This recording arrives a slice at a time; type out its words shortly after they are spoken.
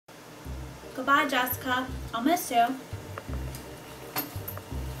Goodbye, Jessica. I'll miss you.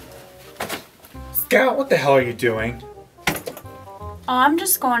 Scout, what the hell are you doing? Oh, I'm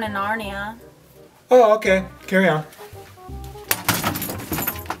just going to Narnia. Oh, okay. Carry on.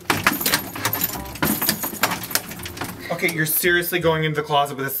 Okay, you're seriously going into the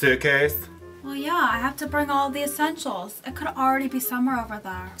closet with a suitcase? Well, yeah, I have to bring all the essentials. It could already be summer over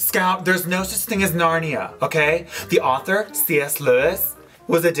there. Scout, there's no such thing as Narnia, okay? The author, C.S. Lewis,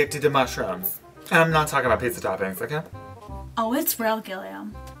 was addicted to mushrooms. And I'm not talking about pizza toppings, okay? Oh, it's real,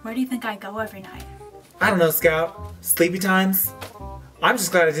 Gilliam. Where do you think I go every night? I don't know, Scout. Sleepy times? I'm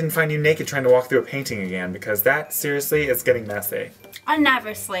just glad I didn't find you naked trying to walk through a painting again, because that, seriously, is getting messy. I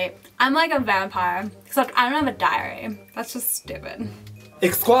never sleep. I'm like a vampire, except I don't have a diary. That's just stupid.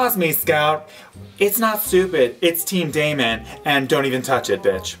 Excuse me, Scout. It's not stupid. It's Team Damon, and don't even touch it,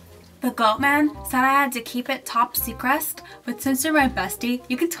 bitch. The goat man said I had to keep it top secret, but since you're my bestie,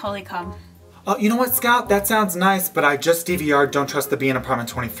 you can totally come. Oh, you know what, Scout? That sounds nice, but I just DVR'd Don't Trust the Bee in Apartment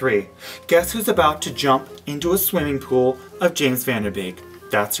 23. Guess who's about to jump into a swimming pool of James Van Der Beek?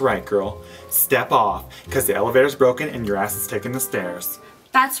 That's right, girl. Step off, because the elevator's broken and your ass is taking the stairs.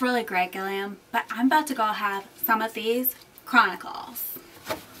 That's really great, Gilliam, but I'm about to go have some of these Chronicles.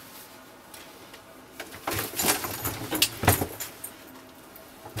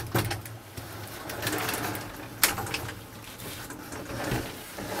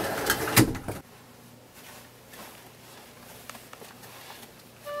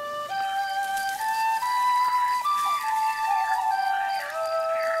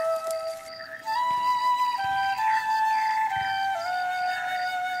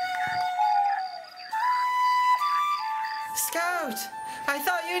 Scout! I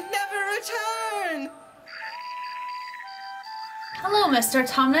thought you'd never return! Hello, Mr.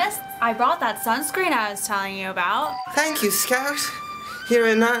 Tumnus. I brought that sunscreen I was telling you about. Thank you, Scout. Here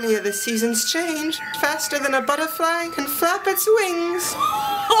in Narnia, the seasons change faster than a butterfly can flap its wings.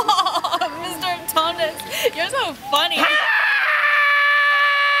 Oh, Mr. Tumnus, you're so funny. All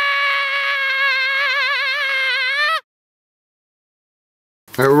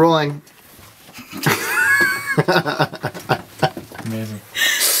right, we're rolling. Amazing.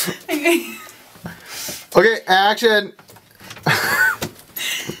 Okay, action.